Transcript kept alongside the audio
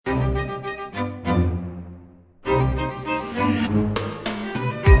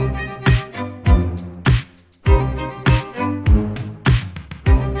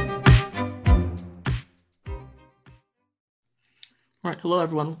Hello,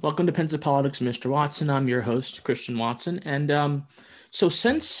 everyone. Welcome to Pensive Politics, Mr. Watson. I'm your host, Christian Watson. And so,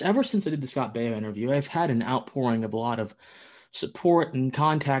 ever since I did the Scott Baio interview, I've had an outpouring of a lot of support and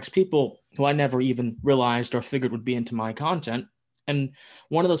contacts, people who I never even realized or figured would be into my content. And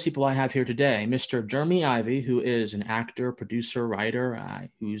one of those people I have here today, Mr. Jeremy Ivey, who is an actor, producer, writer,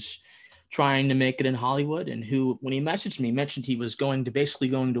 who's trying to make it in Hollywood, and who, when he messaged me, mentioned he was basically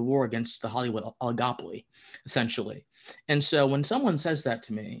going to war against the Hollywood oligopoly, essentially. And so when someone says that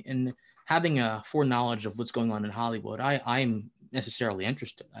to me, and having a foreknowledge of what's going on in Hollywood, I'm necessarily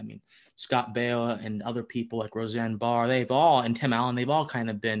interested. I mean, Scott Baio and other people like Roseanne Barr, and Tim Allen, they've all kind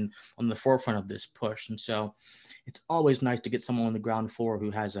of been on the forefront of this push. And so it's always nice to get someone on the ground floor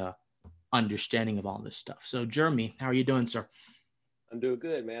who has a understanding of all this stuff. So Jeremy, how are you doing, sir? I'm doing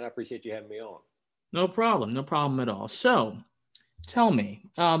good, man. I appreciate you having me on. No problem. No problem at all. So tell me,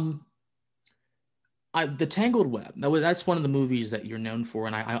 the Tangled Web, that's one of the movies that you're known for,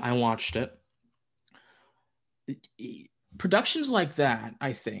 and I watched it. Productions like that,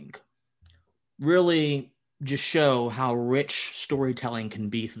 I think, really just show how rich storytelling can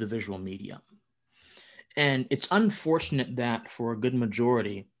be through the visual medium. And it's unfortunate that for a good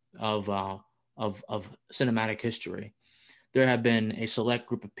majority of cinematic history, there have been a select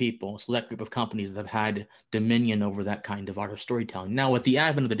group of people, a select group of companies that have had dominion over that kind of art of storytelling. Now, with the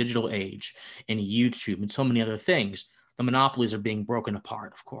advent of the digital age and YouTube and so many other things, the monopolies are being broken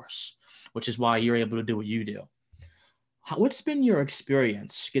apart, of course, which is why you're able to do what you do. What's been your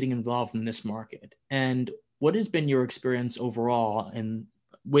experience getting involved in this market? And what has been your experience overall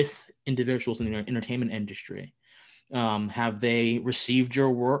with individuals in the entertainment industry? Have they received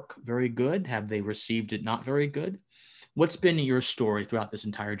your work very good? Have they received it not very good? What's been your story throughout this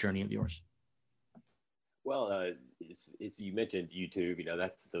entire journey of yours? Well, as you mentioned YouTube,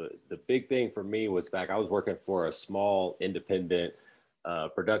 that's the big thing for me was I was working for a small independent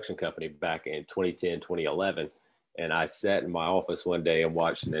production company back in 2010, 2011. And I sat in my office one day and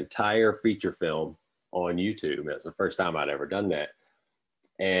watched an entire feature film on YouTube. It was the first time I'd ever done that.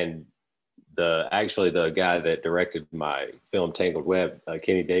 And the guy that directed my film Tangled Web,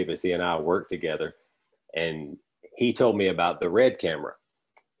 Kenny Davis, he and I worked together, and he told me about the Red camera,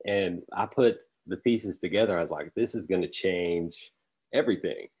 and I put the pieces together. I was like, this is going to change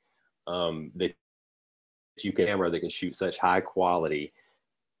everything. That you can camera that can shoot such high quality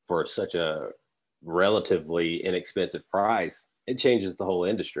for such a relatively inexpensive price, it changes the whole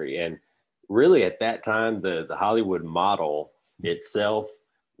industry. And really at that time, the Hollywood model itself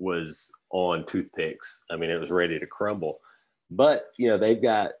was on toothpicks. I mean, it was ready to crumble. But, they've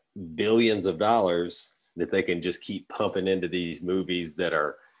got billions of dollars that they can just keep pumping into these movies that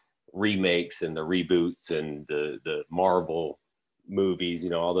are remakes and the reboots and the Marvel movies,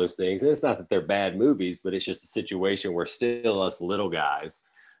 all those things. And it's not that they're bad movies, but it's just a situation where still us little guys,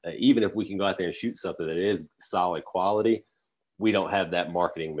 even if we can go out there and shoot something that is solid quality, we don't have that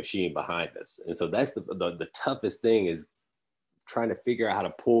marketing machine behind us. And so that's the toughest thing, is trying to figure out how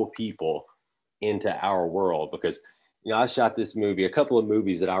to pull people into our world. Because, I shot this movie. A couple of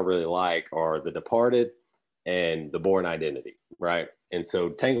movies that I really like are The Departed and The Bourne Identity, right? And so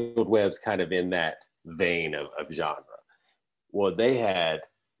Tangled Web's kind of in that vein of genre. Well, they had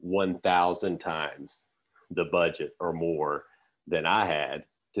 1,000 times the budget or more than I had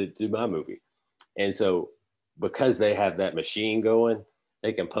to do my movie. And so because they have that machine going,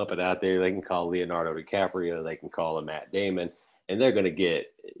 they can pump it out there. They can call Leonardo DiCaprio, they can call him Matt Damon, and they're going to get,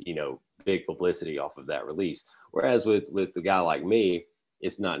 big publicity off of that release. Whereas with a guy like me,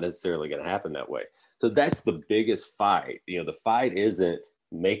 it's not necessarily going to happen that way. So that's the biggest fight. The fight isn't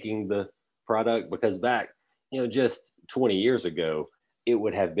making the product, because back, just 20 years ago, it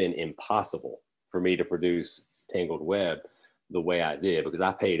would have been impossible for me to produce Tangled Web the way I did, because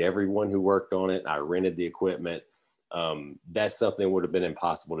I paid everyone who worked on it. I rented the equipment. That's something that would have been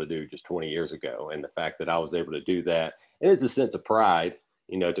impossible to do just 20 years ago. And the fact that I was able to do that, and it's a sense of pride,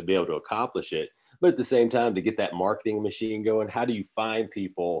 to be able to accomplish it. But at the same time, to get that marketing machine going, how do you find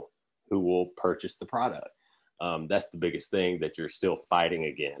people who will purchase the product? That's the biggest thing that you're still fighting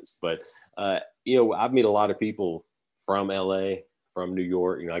against. But, I've met a lot of people from LA, from New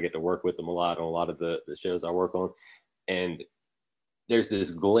York. I get to work with them a lot on a lot of the shows I work on. And there's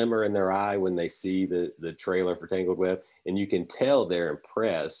this glimmer in their eye when they see the trailer for Tangled Web, and you can tell they're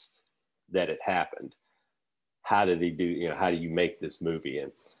impressed that it happened. How did he do, how do you make this movie?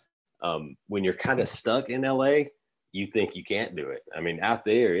 And when you're kind of stuck in LA, you think you can't do it. I mean, out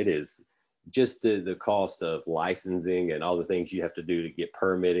there, it is just the cost of licensing and all the things you have to do to get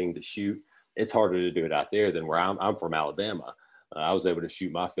permitting to shoot. It's harder to do it out there than where I'm from Alabama. I was able to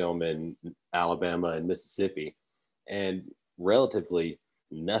shoot my film in Alabama and Mississippi. And relatively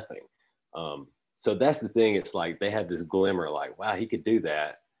nothing. So that's the thing. It's like they have this glimmer like, wow, he could do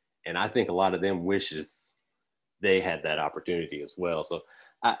that. And I think a lot of them wishes they had that opportunity as well. So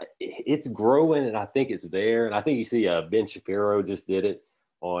it's growing, and I think it's there. And I think you see Ben Shapiro just did it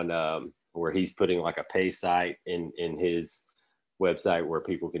on where he's putting like a pay site in his website where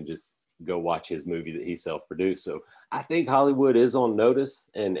people can just go watch his movie that he self-produced. So I think Hollywood is on notice,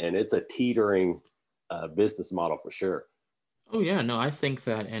 and it's a teetering business model for sure. Oh yeah, no, I think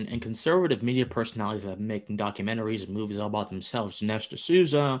that, and conservative media personalities that have been making documentaries and movies all about themselves, Dinesh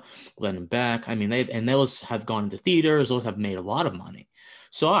D'Souza, Glenn Beck, I mean, those have gone into theaters, those have made a lot of money.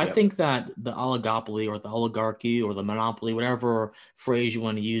 So I think that the oligopoly or the oligarchy or the monopoly, whatever phrase you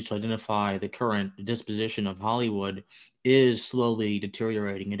want to use to identify the current disposition of Hollywood, is slowly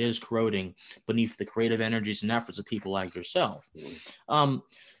deteriorating. It is corroding beneath the creative energies and efforts of people like yourself.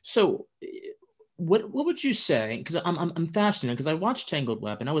 So what would you say? Because I'm fascinated because I watched Tangled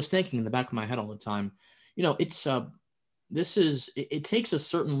Web and I was thinking in the back of my head all the time, it's it takes a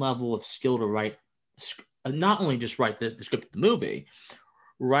certain level of skill to write, not only just write the script of the movie,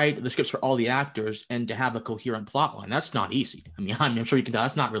 write the scripts for all the actors, and to have a coherent plot line. That's not easy. I mean, I'm sure you can tell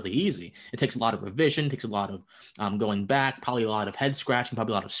that's not really easy. It takes a lot of revision, takes a lot of going back, probably a lot of head scratching,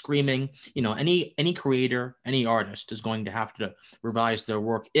 probably a lot of screaming. Any creator, any artist is going to have to revise their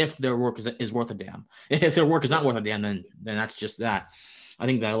work if their work is worth a damn. If their work is not worth a damn, then that's just that. I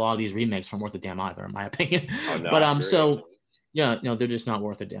think that a lot of these remakes aren't worth a damn either, in my opinion. Oh, no, but so. Yeah, no, they're just not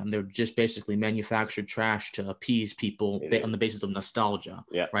worth a damn. They're just basically manufactured trash to appease people on the basis of nostalgia,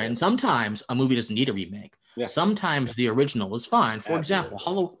 right? And sometimes a movie doesn't need a remake. Sometimes the original is fine. For example,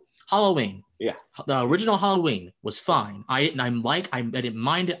 Halloween. Yeah, the original Halloween was fine. I didn't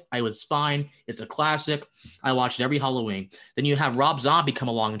mind it. I was fine. It's a classic. I watched every Halloween. Then you have Rob Zombie come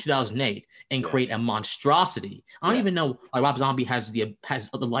along in 2008 and create a monstrosity. I don't even know why Rob Zombie has the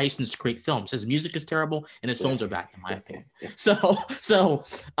license to create films. His music is terrible and his films are bad, in my opinion. So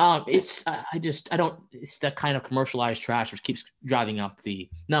it's it's that kind of commercialized trash which keeps driving up the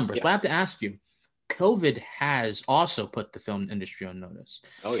numbers. But I have to ask you, COVID has also put the film industry on notice.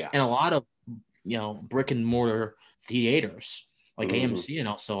 Oh yeah, and a lot of brick and mortar theaters like AMC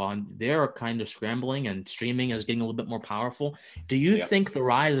and so on, they're kind of scrambling, and streaming is getting a little bit more powerful. Do you think the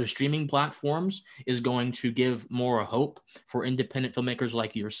rise of streaming platforms is going to give more hope for independent filmmakers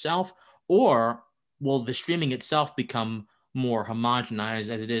like yourself, or will the streaming itself become more homogenized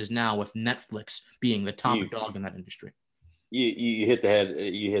as it is now, with Netflix being the top dog in that industry? You hit the head.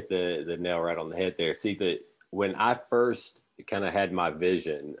 You hit the nail right on the head there. See, that when I first kind of had my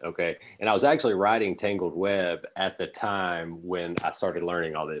vision, and I was actually writing Tangled Web at the time when I started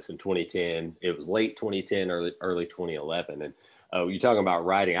learning all this in 2010. It was late 2010, early 2011. And you're talking about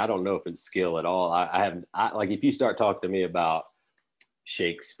writing. I don't know if it's skill at all. I like, if you start talking to me about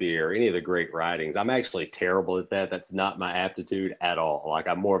Shakespeare, any of the great writings, I'm actually terrible at that. That's not my aptitude at all. Like,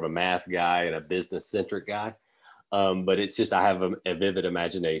 I'm more of a math guy and a business centric guy. But it's just, I have a vivid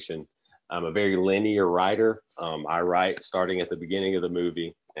imagination. I'm a very linear writer. I write starting at the beginning of the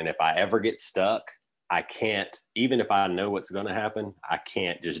movie. And if I ever get stuck, I can't, even if I know what's going to happen, I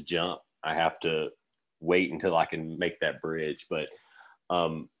can't just jump. I have to wait until I can make that bridge. But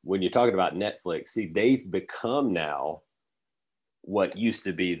when you're talking about Netflix, see, they've become now what used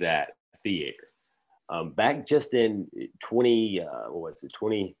to be that theater. Back just in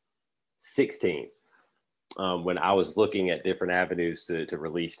 2016, when I was looking at different avenues to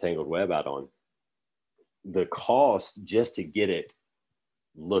release Tangled Web out on, the cost just to get it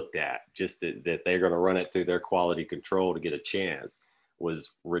looked at, just that they're going to run it through their quality control to get a chance,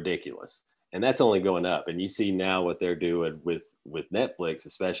 was ridiculous. And that's only going up. And you see now what they're doing with Netflix,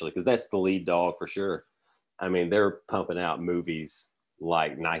 especially, because that's the lead dog for sure. I mean, they're pumping out movies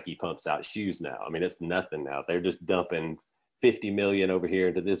like Nike pumps out shoes now. I mean, it's nothing now. They're just dumping 50 million over here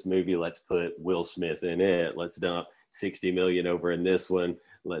into this movie. Let's put Will Smith in it. Let's dump 60 million over in this one.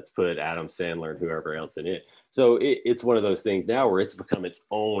 Let's put Adam Sandler and whoever else in it. So it's one of those things now where it's become its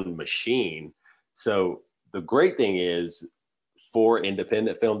own machine. So the great thing is, for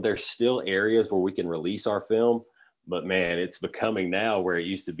independent film, there's still areas where we can release our film, but man, it's becoming now where it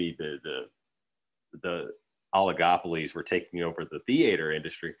used to be the oligopolies were taking over the theater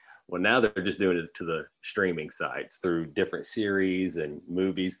industry. Well, now they're just doing it to the streaming sites through different series and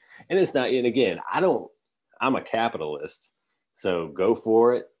movies. And it's not, and again, I'm a capitalist, so go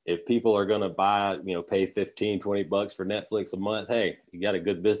for it. If people are going to buy, pay 15, 20 bucks for Netflix a month, hey, you got a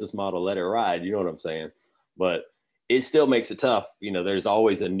good business model, let it ride. You know what I'm saying? But it still makes it tough. There's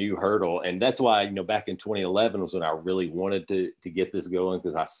always a new hurdle. And that's why, back in 2011 was when I really wanted to get this going,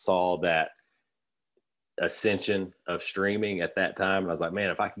 because I saw that ascension of streaming at that time. And I was like, man,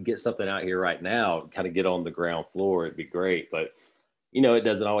 if I can get something out here right now, kind of get on the ground floor, it'd be great. But, you know, it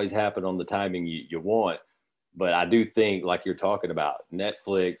doesn't always happen on the timing you want. But I do think, like you're talking about,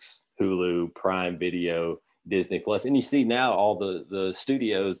 Netflix, Hulu, Prime Video, Disney Plus, and you see now all the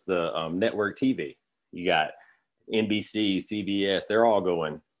studios, the network TV. You got NBC, CBS, they're all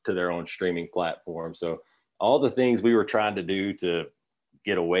going to their own streaming platform. So all the things we were trying to do to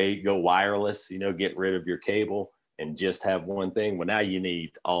get away, go wireless, you know, get rid of your cable and just have one thing. Well, now you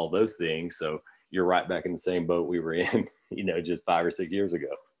need all those things. So you're right back in the same boat we were in, you know, just 5 or 6 years ago.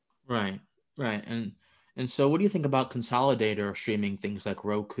 Right, right. And so what do you think about consolidator streaming, things like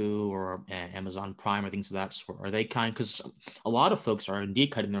Roku or Amazon Prime or things of that sort? Are they because a lot of folks are indeed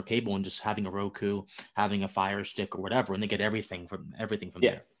cutting their cable and just having a Roku, having a Fire Stick or whatever, and they get everything from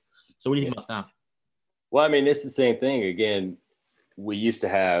there. So what do you think about that? Well, I mean, it's the same thing. Again, we used to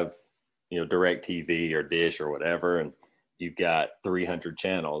have, you know, DirecTV or Dish or whatever, and you've got 300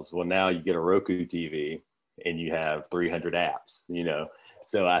 channels. Well, now you get a Roku TV and you have 300 apps, you know.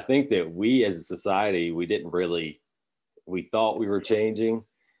 So I think that we as a society, we thought we were changing.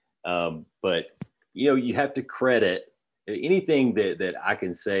 But, you know, you have to credit anything that I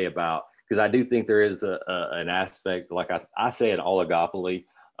can say about, because I do think there is an aspect, like I say an oligopoly,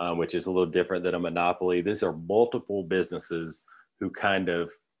 which is a little different than a monopoly. These are multiple businesses who kind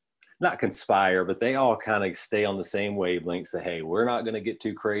of not conspire, but they all kind of stay on the same wavelength. Say, hey, we're not going to get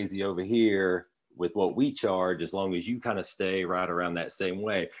too crazy over here with what we charge, as long as you kind of stay right around that same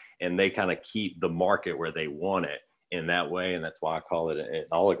way. And they kind of keep the market where they want it in that way. And that's why I call it an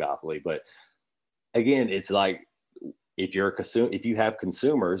oligopoly. But again, it's like, if you have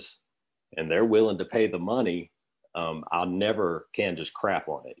consumers and they're willing to pay the money, I'll never can just crap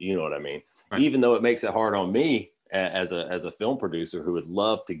on it. You know what I mean? Right. Even though it makes it hard on me as a film producer who would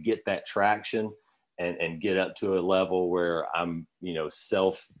love to get that traction and get up to a level where I'm, you know,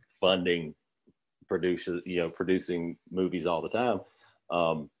 self-funding producers, you know, producing movies all the time.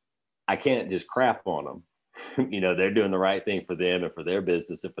 I can't just crap on them. You know, they're doing the right thing for them and for their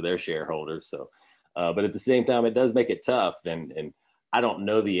business and for their shareholders. So, but at the same time, it does make it tough. And I don't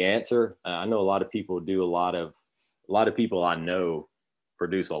know the answer. I know a lot of people do a lot of people I know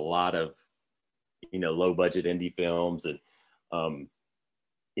produce a lot of, you know, low budget indie films. And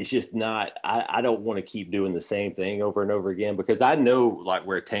it's just not, I don't want to keep doing the same thing over and over again, because I know, like,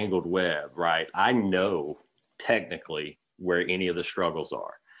 we're a tangled web, right? I know technically where any of the struggles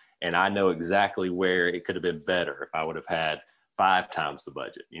are. And I know exactly where it could have been better if I would have had 5 times the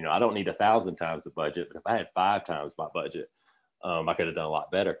budget. You know, I don't need 1,000 times the budget, but if I had 5 times my budget, I could have done a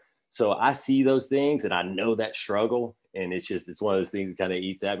lot better. So I see those things and I know that struggle. And it's one of those things that kind of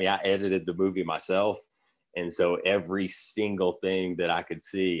eats at me. I edited the movie myself. And so every single thing that I could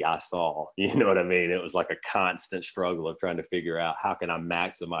see, I saw, you know what I mean? It was like a constant struggle of trying to figure out, how can I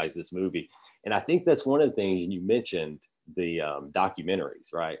maximize this movie? And I think that's one of the things you mentioned, the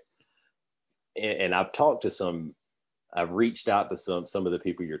documentaries, right? And I've reached out to some of the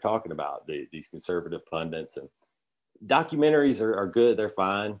people you're talking about, these conservative pundits, and documentaries are good. They're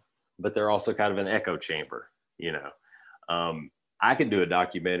fine, but they're also kind of an echo chamber, you know. I could do a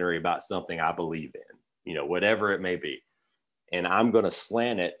documentary about something I believe in, you know, whatever it may be. And I'm going to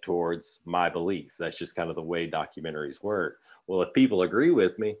slant it towards my beliefs. That's just kind of the way documentaries work. Well, if people agree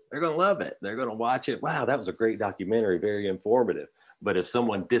with me, they're going to love it. They're going to watch it. Wow, that was a great documentary, very informative. But if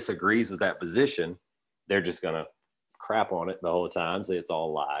someone disagrees with that position, they're just going to crap on it the whole time, say it's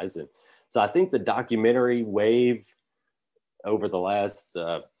all lies. And so I think the documentary wave over the last,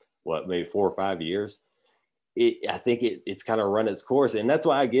 maybe 4 or 5 years, I think it's kind of run its course. And that's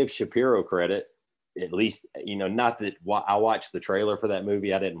why I give Shapiro credit. At least, you know, not that I watched the trailer for that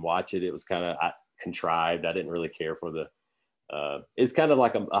movie. I didn't watch it. It was kind of contrived. I didn't really care for it's kind of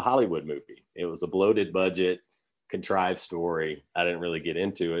like a Hollywood movie. It was a bloated budget, contrived story. I didn't really get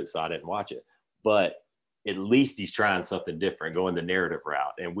into it, so I didn't watch it. But at least he's trying something different, going the narrative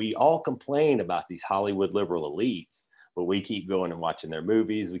route. And we all complain about these Hollywood liberal elites, but we keep going and watching their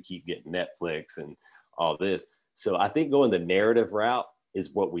movies. We keep getting Netflix and all this. So I think going the narrative route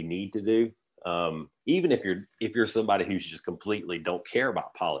is what we need to do. Even if you're somebody who's just completely don't care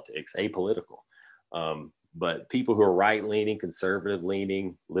about politics, apolitical, but people who are right leaning, conservative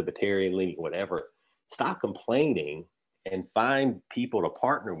leaning, libertarian leaning, whatever, stop complaining and find people to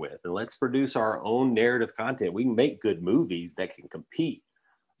partner with, and let's produce our own narrative content. We can make good movies that can compete,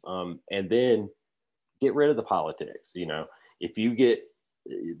 and then get rid of the politics. You know,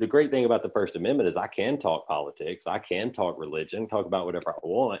 the great thing about the First Amendment is I can talk politics, I can talk religion, talk about whatever I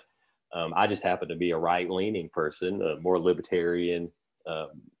want. I just happen to be a right-leaning person, a more libertarian,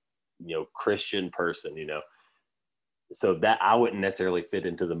 Christian person, so that I wouldn't necessarily fit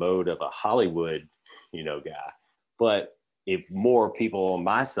into the mode of a Hollywood, guy. But if more people on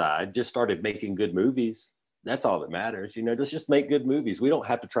my side just started making good movies, that's all that matters. Let's just make good movies. We don't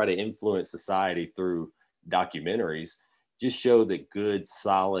have to try to influence society through documentaries. Just show that good,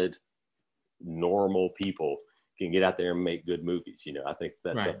 solid, normal people can get out there and make good movies. I think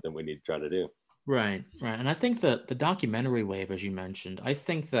that's something we need to try to do. Right. And I think that the documentary wave, as you mentioned, I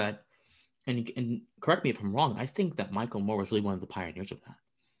think that, and correct me if I'm wrong, I think that Michael Moore was really one of the pioneers of that.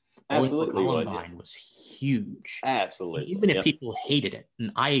 Absolutely. Columbine was huge. Absolutely. Even if people hated it,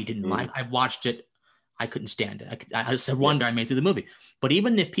 and I didn't like, I watched it, I couldn't stand it. I said wonder I made through the movie. But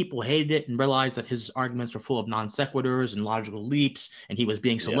even if people hated it and realized that his arguments were full of non sequiturs and logical leaps, and he was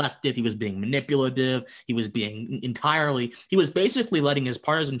being selective, he was being manipulative, he was basically letting his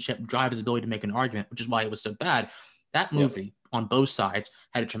partisanship drive his ability to make an argument, which is why it was so bad. That movie on both sides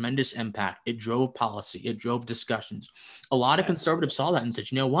had a tremendous impact. It drove policy. It drove discussions. A lot of conservatives saw that and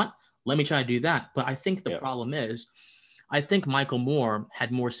said, you know what? Let me try to do that. But I think the problem is, I think Michael Moore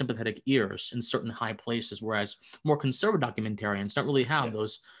had more sympathetic ears in certain high places, whereas more conservative documentarians don't really have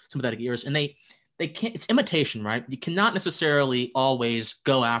those sympathetic ears. And they can't, it's imitation, right? You cannot necessarily always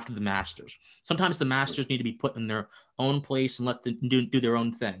go after the masters. Sometimes the masters need to be put in their own place and let them do their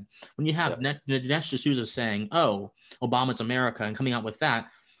own thing. When you have Dinesh D'Souza saying, oh, Obama's America, and coming out with that,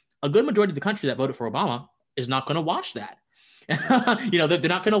 a good majority of the country that voted for Obama is not going to watch that. They're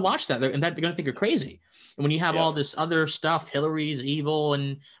not going to watch that. They're going to think you're crazy. And when you have all this other stuff, Hillary's evil,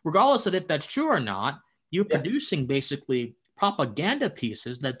 and regardless of if that's true or not, you're producing basically propaganda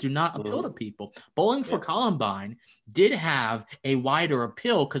pieces that do not appeal to people. Bowling for Columbine did have a wider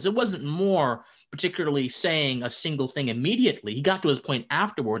appeal because it wasn't more particularly saying a single thing immediately. He got to his point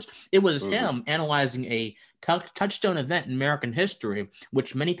afterwards. It was him analyzing a touchstone event in American history,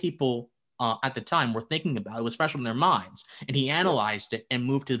 which many people at the time were thinking about. It was fresh in their minds, and he analyzed it and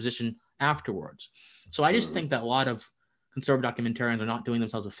moved to the position afterwards. So I just think that a lot of conservative documentarians are not doing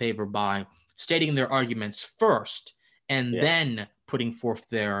themselves a favor by stating their arguments first and then putting forth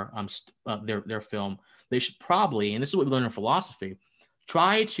their film. They should probably, and this is what we learn in philosophy,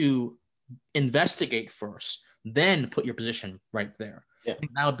 try to investigate first, then put your position right there. I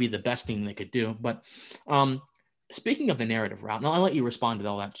think that would be the best thing they could do. But speaking of the narrative route, and I'll let you respond to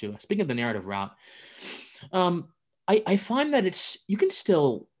all that too. Speaking of the narrative route, I find that you can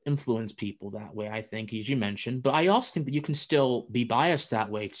still influence people that way, I think, as you mentioned, but I also think that you can still be biased that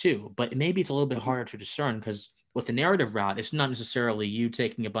way too. But maybe it's a little bit harder to discern because with the narrative route, it's not necessarily you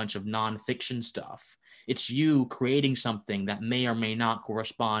taking a bunch of nonfiction stuff. It's you creating something that may or may not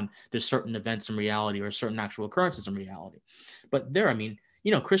correspond to certain events in reality or certain actual occurrences in reality. But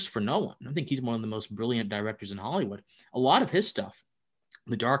Christopher Nolan, I think he's one of the most brilliant directors in Hollywood. A lot of his stuff,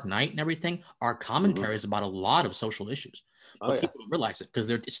 The Dark Knight and everything, are commentaries about a lot of social issues. But people don't realize it because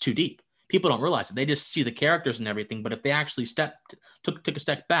it's too deep. People don't realize it. They just see the characters and everything. But if they actually took a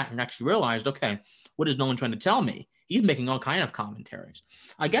step back and actually realized, okay, what is Nolan trying to tell me? He's making all kind of commentaries.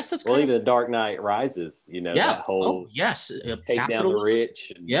 I guess that's even The Dark Knight Rises, that whole take down the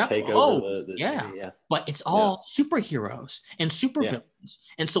rich and take over the But it's all superheroes and supervillains.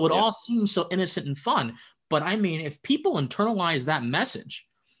 And so it all seems so innocent and fun. But I mean, if people internalize that message,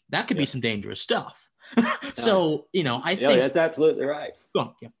 that could be some dangerous stuff. So, I think that's absolutely right. Go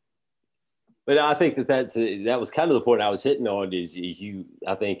on. Yeah. But I think that was kind of the point I was hitting on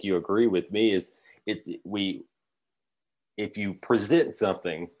I think you agree with me if you present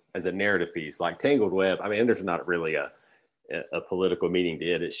something as a narrative piece like Tangled Web, I mean, there's not really a political meaning to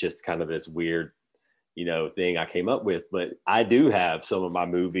it. It's just kind of this weird, thing I came up with. But I do have some of my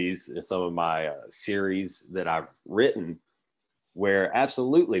movies and some of my series that I've written where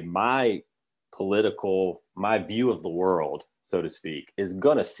absolutely my view of the world, so to speak, is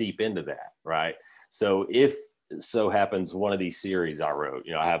going to seep into that, right? So if so happens one of these series I wrote,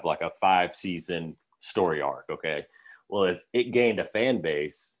 I have like a 5-season story arc, okay? Well, if it gained a fan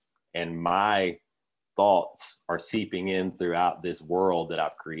base and my thoughts are seeping in throughout this world that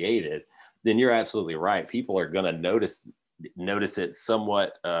I've created, then you're absolutely right. People are going to notice it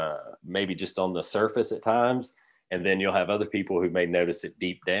somewhat, maybe just on the surface at times. And then you'll have other people who may notice it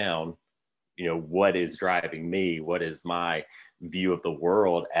deep down. What is driving me? What is my view of the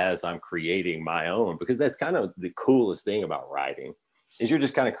world as I'm creating my own? Because that's kind of the coolest thing about writing is you're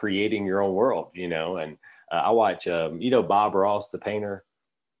just kind of creating your own world, and I watch, Bob Ross, the painter.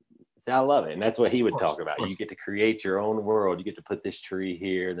 See, I love it. And that's what he would talk about. You get to create your own world. You get to put this tree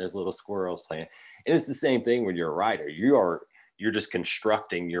here and there's little squirrels playing. And it's the same thing when you're a writer. You're just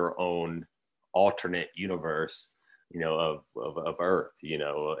constructing your own alternate universe of Earth.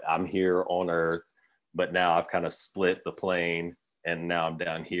 I'm here on Earth, but now I've kind of split the plane, and now I'm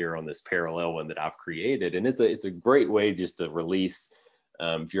down here on this parallel one that I've created. And it's a great way just to release,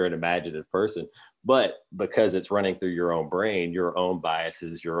 if you're an imaginative person, but because it's running through your own brain, your own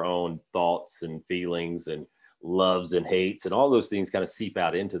biases, your own thoughts and feelings and loves and hates and all those things kind of seep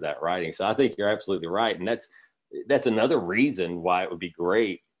out into that writing. So I think you're absolutely right. And that's another reason why it would be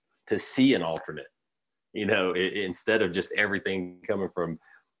great to see an alternate, instead of just everything coming from,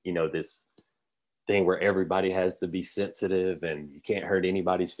 this thing where everybody has to be sensitive and you can't hurt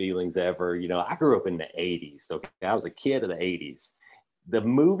anybody's feelings ever. I grew up in the 80s. Okay. I was a kid of the 80s. The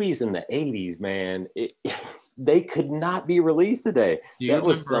movies in the 80s, man, they could not be released today. That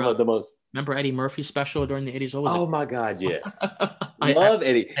was some of the most. Remember Eddie Murphy's special during the 80s? Oh my God, yes. Love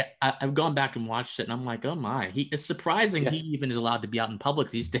Eddie. I've gone back and watched it, and I'm like, oh my. It's surprising he even is allowed to be out in public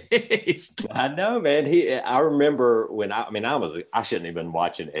these days. I know, man. I remember when I shouldn't have been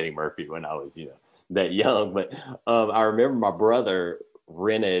watching Eddie Murphy when I was, that young, but I remember my brother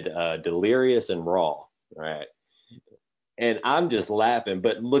rented Delirious and Raw, right? And I'm just laughing,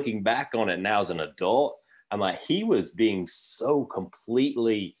 but looking back on it now as an adult, I'm like, he was being so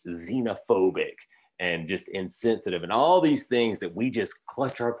completely xenophobic and just insensitive and all these things that we just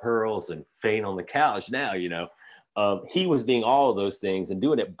clutch our pearls and faint on the couch now, he was being all of those things and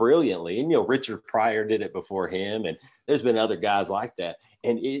doing it brilliantly. And, Richard Pryor did it before him. And there's been other guys like that.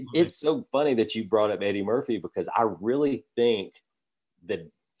 And it's so funny that you brought up Eddie Murphy, because I really think that,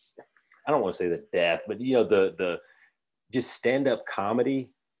 I don't want to say the death, but, the just stand-up comedy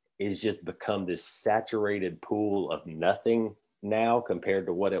is just become this saturated pool of nothing now compared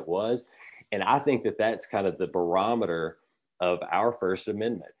to what it was. And I think that that's kind of the barometer of our First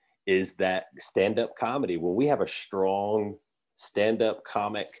Amendment, is that stand-up comedy. When we have a strong stand-up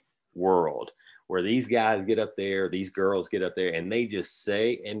comic world where these guys get up there, these girls get up there, and they just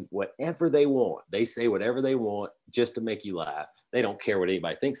say and whatever they want. They say whatever they want just to make you laugh. They don't care what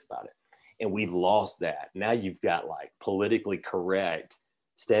anybody thinks about it. And we've lost that. Now you've got like politically correct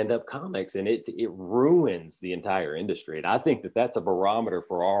stand-up comics, and it ruins the entire industry. And I think that that's a barometer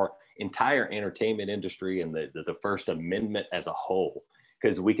for our entire entertainment industry and the First Amendment as a whole,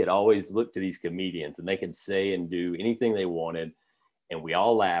 because we could always look to these comedians and they could say and do anything they wanted, and we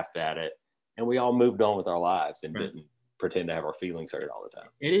all laughed at it, and we all moved on with our lives and didn't pretend to have our feelings hurt all the time.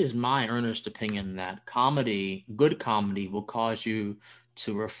 It is my earnest opinion that good comedy will cause you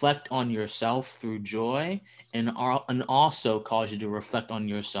to reflect on yourself through joy and also cause you to reflect on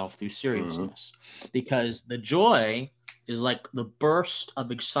yourself through seriousness. Because the joy is like the burst of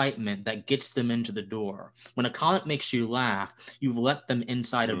excitement that gets them into the door. When a comic makes you laugh, you've let them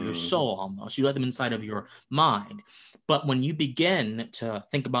inside of your soul almost. You let them inside of your mind. But when you begin to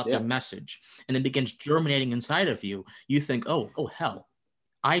think about their message and it begins germinating inside of you, you think, oh hell.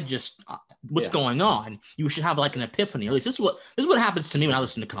 What's going on? You should have like an epiphany. Or at least this is what happens to me when I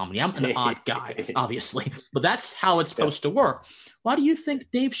listen to comedy. I'm an odd guy, obviously, but that's how it's supposed to work. Why do you think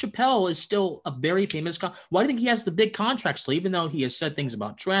Dave Chappelle is still a very famous guy? Why do you think he has the big contracts, even though he has said things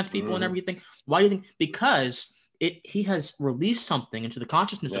about trans people and everything? Why do you think? Because he has released something into the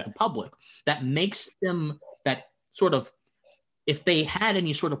consciousness of the public that makes them that sort of, if they had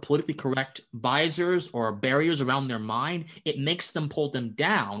any sort of politically correct visors or barriers around their mind, it makes them pull them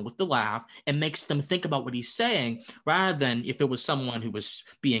down with the laugh and makes them think about what he's saying, rather than if it was someone who was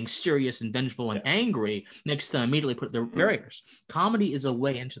being serious and vengeful and angry, makes them immediately put their barriers. Comedy is a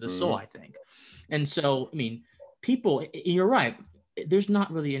way into the soul, I think. And so, I mean, people, you're right, there's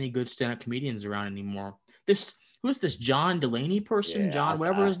not really any good stand-up comedians around anymore. Who's this John Delaney person?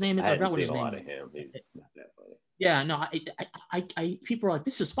 Whatever his name is. I forgot what his name is. He's not that funny. Yeah, no, I people are like,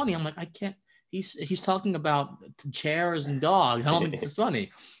 this is funny. I'm like, I can't. He's talking about chairs and dogs. I don't think this is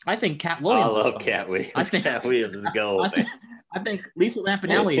funny. I think Cat Williams. I love Cat Williams. I think Cat Williams is gold. I think Lisa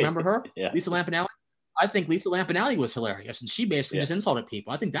Lampanelli. Remember her? Lisa Lampanelli. I think Lisa Lampanelli was hilarious, and she basically just insulted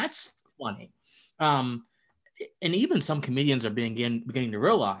people. I think that's funny. And even some comedians are beginning to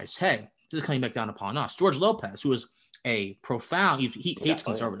realize, hey, this is coming back down upon us. George Lopez, who is a profound, he hates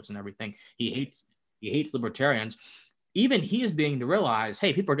conservatives and everything. He hates libertarians. Even he is beginning to realize,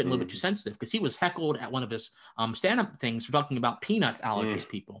 hey, people are getting a little bit too sensitive, because he was heckled at one of his stand-up things for talking about peanuts allergies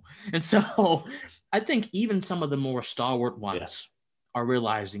people. And so I think even some of the more stalwart ones are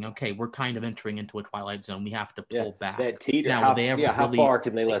realizing, okay, we're kind of entering into a twilight zone. We have to pull back. That teeter, now, how far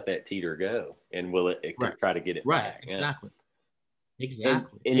can they let that teeter go? And will it try to get it back? Exactly.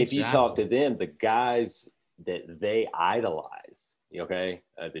 And if you talk to them, the guys that they idolize,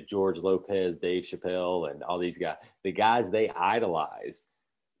 the George Lopez, Dave Chappelle, and all these guys, the guys they idolize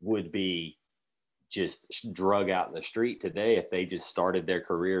would be just drug out in the street today if they just started their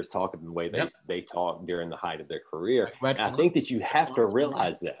careers talking the way they talked during the height of their career. Red And I think that you have to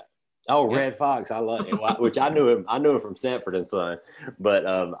realize that. Oh, yep. Red Fox, I love it. Which I knew him from Sanford and Son, but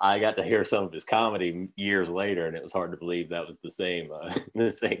I got to hear some of his comedy years later, and it was hard to believe that was the same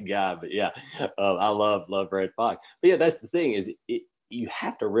guy. But yeah, I love Red Fox. But yeah, that's the thing is you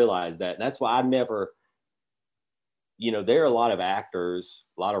have to realize that. And that's why I never, there are a lot of actors,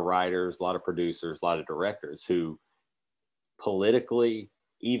 a lot of writers, a lot of producers, a lot of directors who politically,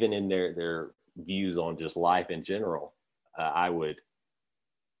 even in their views on just life in general, I would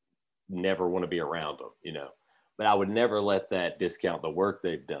never want to be around them, but I would never let that discount the work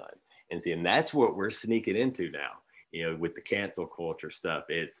they've done. And that's what we're sneaking into now, with the cancel culture stuff.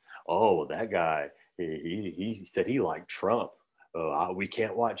 It's, oh, that guy, he said he liked Trump. We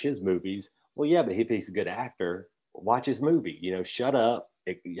can't watch his movies. Well, yeah, but if he's a good actor, watch his movie, shut up.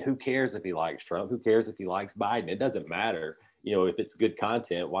 Who cares if he likes Trump? Who cares if he likes Biden? It doesn't matter. If it's good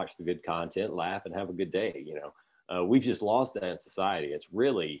content, watch the good content, laugh and have a good day. We've just lost that in society. It's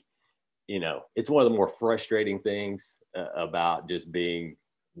really, it's one of the more frustrating things about just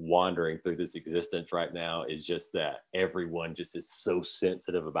wandering through this existence right now is just that everyone just is so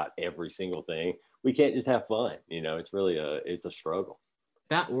sensitive about every single thing. We can't just have fun. It's really it's a struggle.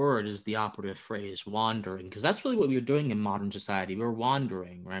 That word is the operative phrase, wandering, because that's really what we're doing in modern society. We're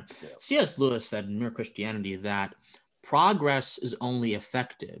wandering, right? Yeah. C.S. Lewis said in Mere Christianity that progress is only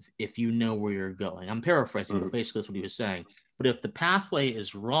effective if you know where you're going. I'm paraphrasing, but basically that's what he was saying. But if the pathway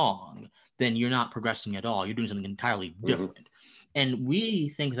is wrong, then you're not progressing at all. You're doing something entirely different. And we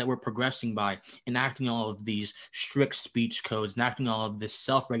think that we're progressing by enacting all of these strict speech codes, enacting all of this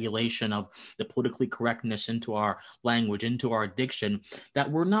self-regulation of the politically correctness into our language, into our diction,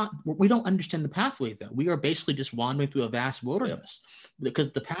 that we don't understand the pathway, though. We are basically just wandering through a vast wilderness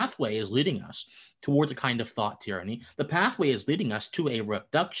because the pathway is leading us towards a kind of thought tyranny. The pathway is leading us to a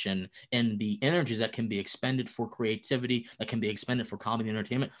reduction in the energies that can be expended for creativity, that can be expended for comedy and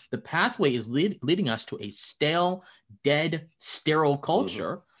entertainment. The pathway is leading us to a stale, dead, sterile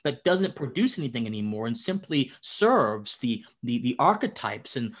culture that doesn't produce anything anymore and simply serves the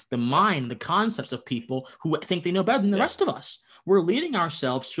archetypes and the mind, the concepts of people who think they know better than the rest of us. We're leading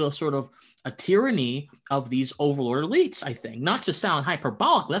ourselves to a sort of a tyranny of these overlord elites, I think. Not to sound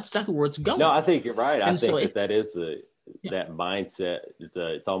hyperbolic, but that's exactly where it's going. No, I think you're right. I think that is that mindset.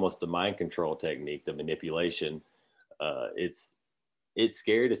 It's almost a mind control technique, the manipulation. It's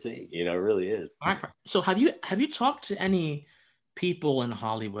scary to see, it really is. All right. So have you talked to any people in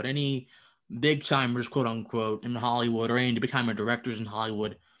Hollywood, any big timers, quote unquote, in Hollywood, or any big timer directors in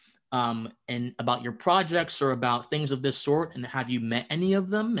Hollywood, and about your projects or about things of this sort? And have you met any of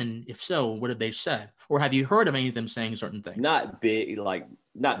them? And if so, what have they said? Or have you heard of any of them saying certain things? Not big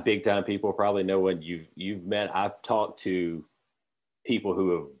time people, probably no one you've met. I've talked to people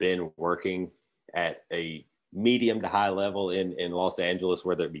who have been working at a medium to high level in Los Angeles,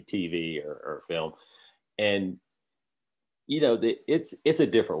 whether it be TV or film. And, it's a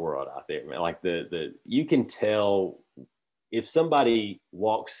different world out there, man. Like you can tell if somebody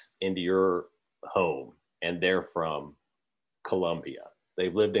walks into your home and they're from Colombia,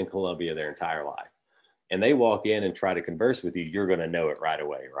 they've lived in Colombia their entire life, and they walk in and try to converse with you, you're going to know it right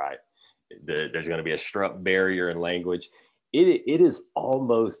away, right? There's going to be a struck barrier in language. It is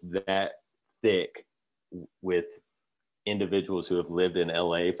almost that thick with individuals who have lived in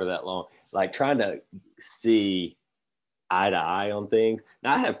LA for that long, like trying to see eye to eye on things.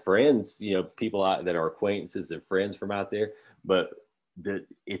 Now I have friends, people out that are acquaintances and friends from out there, but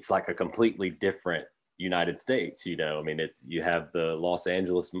it's like a completely different United States. You have the Los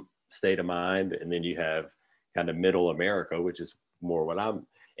Angeles state of mind, and then you have kind of middle America, which is more what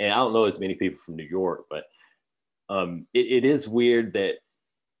and I don't know as many people from New York, but it is weird that,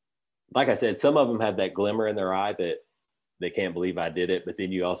 like I said, some of them have that glimmer in their eye that they can't believe I did it. But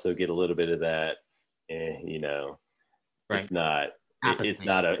then you also get a little bit of that, right. It's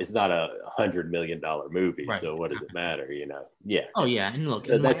not a $100 million movie. Right. So what does it matter? Yeah. Oh yeah. And look,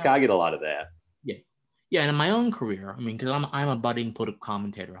 I get a lot of that. Yeah. Yeah. And in my own career, because I'm a budding political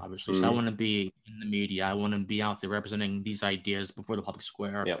commentator, obviously. So I want to be in the media. I want to be out there representing these ideas before the public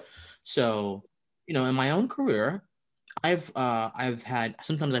square. Yep. So, in my own career, I've had,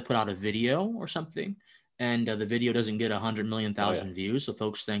 sometimes I put out a video or something, and the video doesn't get 100 million views. So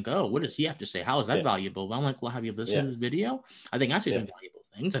folks think, oh, what does he have to say? How is that valuable? Well, I'm like, well, have you listened to the video? I think I say some valuable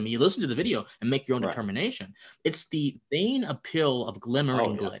things. You listen to the video and make your own determination. It's the vain appeal of glimmer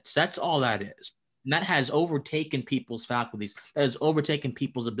and glitz. That's all that is. And that has overtaken people's faculties. That has overtaken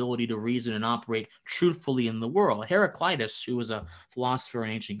people's ability to reason and operate truthfully in the world. Heraclitus, who was a philosopher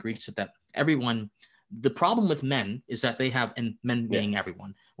in ancient Greek, said that the problem with men is that they have, and men being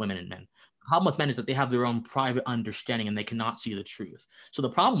everyone, women and men, the problem with men is that they have their own private understanding and they cannot see the truth. So the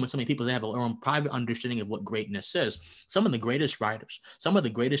problem with so many people is they have their own private understanding of what greatness is. Some of the greatest writers, some of the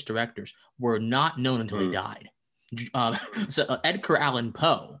greatest directors were not known until they died. Edgar Allan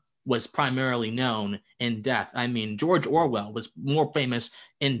Poe was primarily known in death. I mean, George Orwell was more famous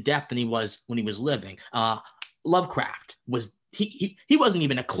in death than he was when he was living. Lovecraft he wasn't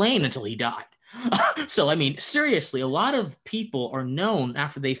even acclaimed until he died. So, I mean, seriously, a lot of people are known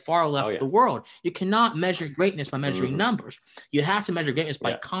after they far left the world. You cannot measure greatness by measuring numbers. You have to measure greatness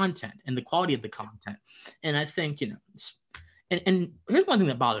by content and the quality of the content. And I think, and here's one thing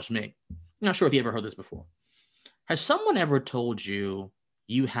that bothers me. I'm not sure if you ever heard this before. Has someone ever told you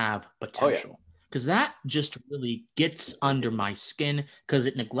you have potential? Because that just really gets under my skin because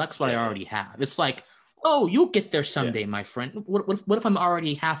it neglects what I already have. It's like, oh, you'll get there someday, my friend. What if I'm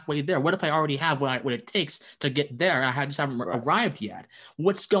already halfway there? What if I already have what it takes to get there? I just haven't arrived yet.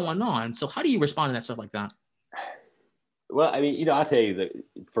 What's going on? So how do you respond to that stuff like that? Well, I mean, I'll tell you that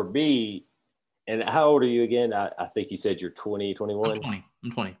for me, and how old are you again? I think you said you're 20, 21?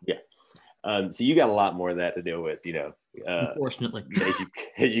 I'm 20. Yeah. So you got a lot more of that to deal with, unfortunately,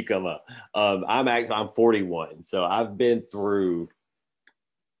 as you come up. I'm 41. So I've been through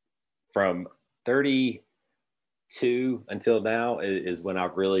from 32 until now is when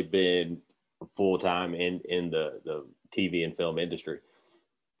I've really been full time in the TV and film industry.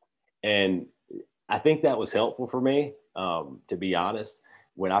 And I think that was helpful for me, to be honest.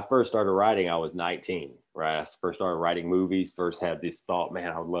 When I first started writing, I was 19, right? I first started writing movies, first had this thought,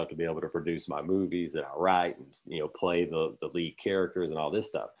 man, I would love to be able to produce my movies that I write and, play the lead characters and all this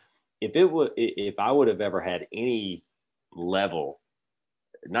stuff. If I would have ever had any level,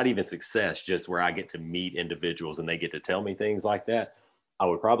 not even success, just where I get to meet individuals and they get to tell me things like that, I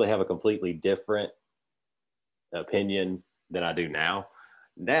would probably have a completely different opinion than I do now.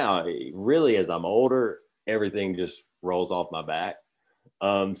 Now, really, as I'm older, everything just rolls off my back.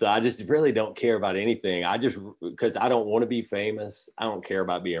 So I just really don't care about anything. Because I don't want to be famous. I don't care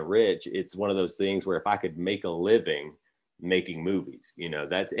about being rich. It's one of those things where if I could make a living making movies,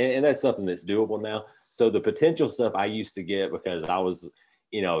 that's something that's doable now. So the potential stuff I used to get because I was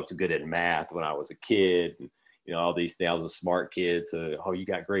good at math when I was a kid, and, all these things. I was a smart kid. So, you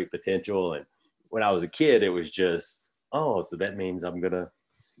got great potential. And when I was a kid, it was just, so that means I'm going to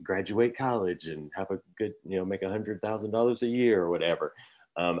graduate college and have a good, make $100,000 a year or whatever.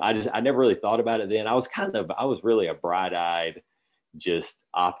 I never really thought about it then. I was really a bright-eyed, just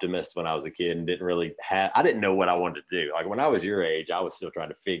optimist when I was a kid and I didn't know what I wanted to do. Like when I was your age, I was still trying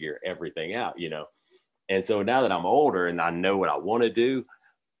to figure everything out, And so now that I'm older and I know what I want to do,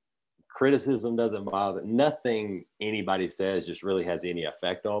 criticism doesn't bother. Nothing anybody says just really has any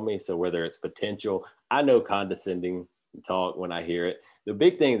effect on me. So whether it's potential, I know condescending talk when I hear it. The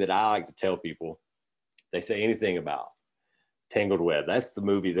big thing that I like to tell people, they say anything about Tangled Web. That's the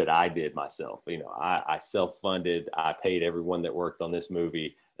movie that I did myself. I self-funded. I paid everyone that worked on this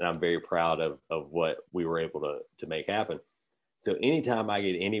movie, and I'm very proud of what we were able to make happen. So anytime I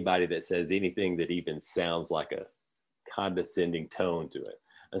get anybody that says anything that even sounds like a condescending tone to it,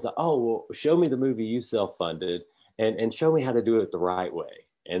 it's like, oh, well, show me the movie you self-funded and show me how to do it the right way.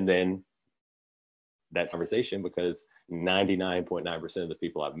 And then that's conversation, because 99.9% of the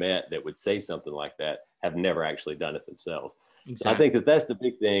people I've met that would say something like that have never actually done it themselves. Exactly. So I think that's the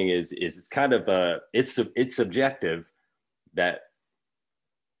big thing is it's kind of it's subjective. That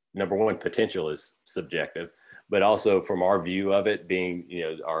number one, potential is subjective, but also from our view of it being,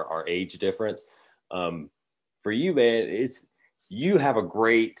 our age difference. For you, man, you have a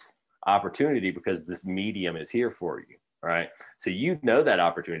great opportunity because this medium is here for you, right? So that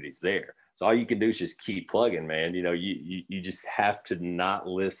opportunity is there. So all you can do is just keep plugging, man. You just have to not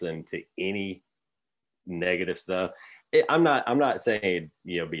listen to any negative stuff. I'm not saying,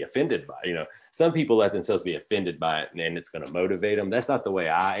 be offended by it. Some people let themselves be offended by it and it's going to motivate them. That's not the way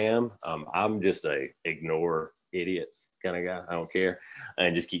I am. I'm just a ignore idiots kind of guy. I don't care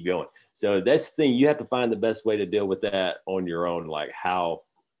and just keep going. So that's the thing. You have to find the best way to deal with that on your own. Like how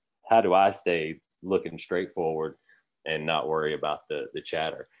do I stay looking straight forward and not worry about the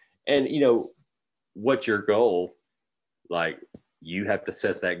chatter? And, what's your goal? Like, you have to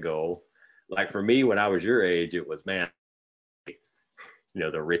set that goal. Like for me, when I was your age, it was, man,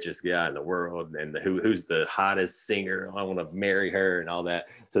 the richest guy in the world and who's the hottest singer. I want to marry her and all that.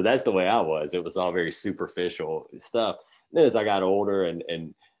 So that's the way I was. It was all very superficial stuff. And then as I got older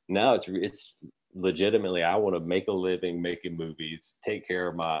and now it's legitimately, I want to make a living making movies, take care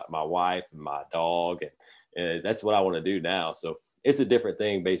of my wife and my dog, and that's what I want to do now. So it's a different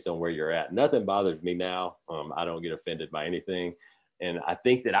thing based on where you're at. Nothing bothers me now. I don't get offended by anything, and I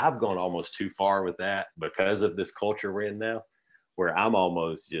think that I've gone almost too far with that because of this culture we're in now, where I'm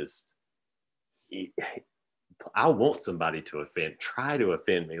almost just, I want somebody to try to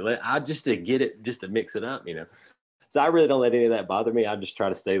offend me. I just to get it, just to mix it up, you know. So I really don't let any of that bother me. I just try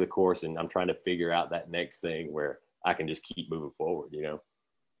to stay the course, and I'm trying to figure out that next thing where I can just keep moving forward, you know?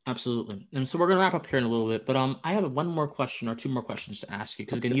 Absolutely. And so we're going to wrap up here in a little bit, but I have one more question or two more questions to ask you,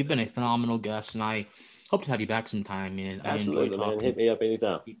 because again, you've been a phenomenal guest, and I hope to have you back sometime. And I enjoy Absolutely, man. talking Hit me up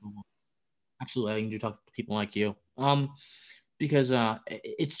anytime. to people. Absolutely, I enjoy talking to people like you. Because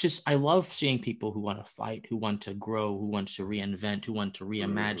it's just, I love seeing people who want to fight, who want to grow, who want to reinvent, who want to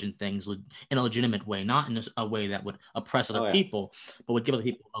reimagine things in a legitimate way, not in a way that would oppress other people, but would give other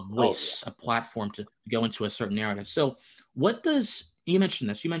people a voice, a platform to go into a certain area. So you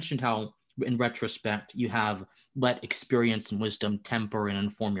mentioned this, you mentioned how in retrospect, you have let experience and wisdom temper and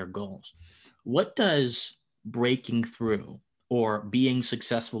inform your goals. What does breaking through or being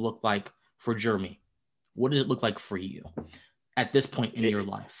successful look like for Jeremy? What does it look like for you at this point in your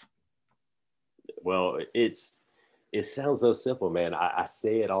life? Well, it sounds so simple, man. I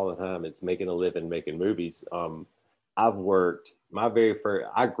say it all the time. It's making a living, making movies. I've worked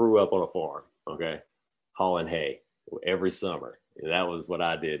I grew up on a farm, okay, hauling hay every summer. And that was what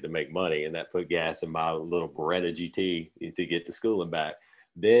I did to make money. And that put gas in my little Beretta GT to get to school and back.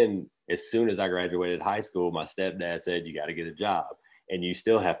 Then as soon as I graduated high school, my stepdad said, you got to get a job and you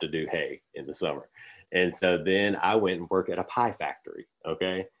still have to do hay in the summer. And so then I went and worked at a pie factory,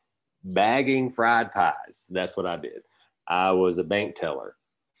 okay, bagging fried pies. That's what I did. I was a bank teller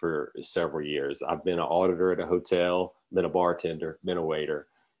for several years. I've been an auditor at a hotel, been a bartender, been a waiter.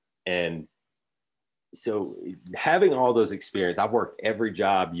 And so having all those experience, I've worked every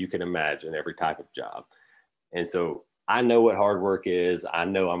job you can imagine, every type of job. And so I know what hard work is. I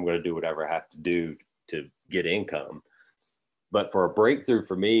know I'm going to do whatever I have to do to get income. But for a breakthrough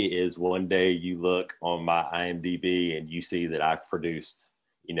for me is one day you look on my IMDb and you see that I've produced,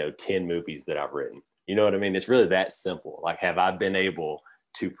 10 movies that I've written. You know what I mean? It's really that simple. Like, have I been able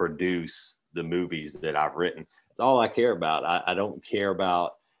to produce the movies that I've written? That's all I care about. I don't care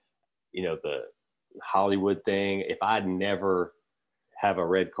about, the Hollywood thing. If I never have a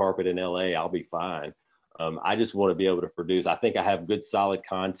red carpet in LA, I'll be fine. I just want to be able to produce. I think I have good, solid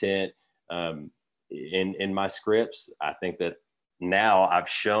content in my scripts. I think that now I've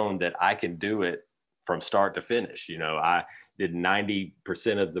shown that I can do it from start to finish. I did 90%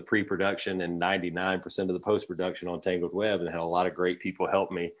 of the pre-production and 99% of the post-production on Tangled Web, and had a lot of great people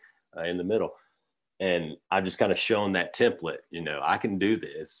help me in the middle. And I've just kind of shown that template, I can do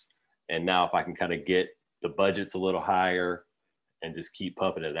this. And now if I can kind of get the budgets a little higher and just keep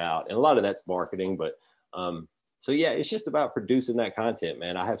pumping it out. And a lot of that's marketing, but so yeah, it's just about producing that content,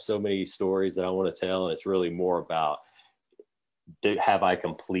 man. I have so many stories that I want to tell, and it's really more about, have I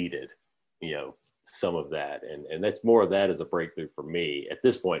completed, some of that, and that's more of that as a breakthrough for me at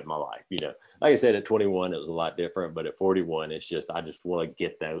this point in my life. Like I said, at 21 it was a lot different, but at 41 it's just, I just want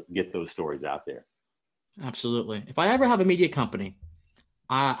to get those stories out there. Absolutely. If I ever have a media company,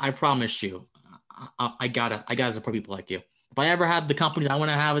 I promise you, I gotta support people like you. If I ever have the company that I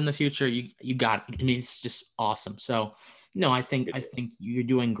want to have in the future, you got it. I mean, it's just awesome. So, I think you're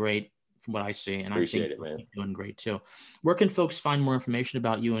doing great from what I see, and Appreciate I think it, man. you're doing great too. Where can folks find more information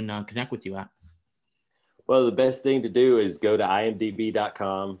about you and connect with you at? Well, the best thing to do is go to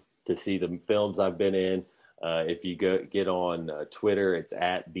imdb.com to see the films I've been in. If you get on Twitter, it's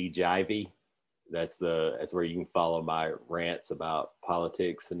at DJivy. That's where you can follow my rants about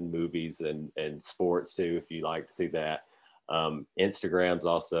politics and movies and sports too, if you like to see that. Instagram's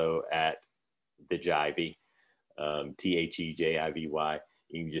also at the Jivy, THEJIVY.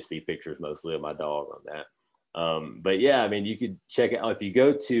 You can just see pictures mostly of my dog on that. But yeah, I mean, you could check it out if you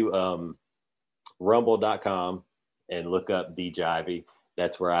go to rumble.com and look up the Jivy.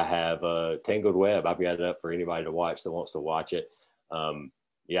 That's where I have Tangled Web. I've got it up for anybody to watch that wants to watch it.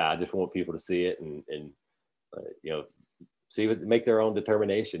 Yeah, I just want people to see it and make their own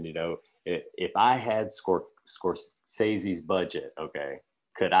determination. If I had Scorsese's budget, okay,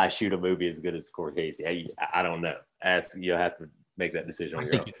 could I shoot a movie as good as Scorsese? I don't know. You'll have to make that decision on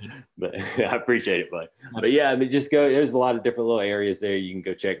your own. But I appreciate it, bud. But yeah, I mean, just go. There's a lot of different little areas there. You can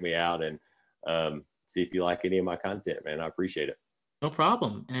go check me out and see if you like any of my content, man. I appreciate it. No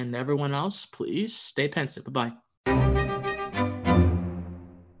problem. And everyone else, please stay pensive. Bye-bye.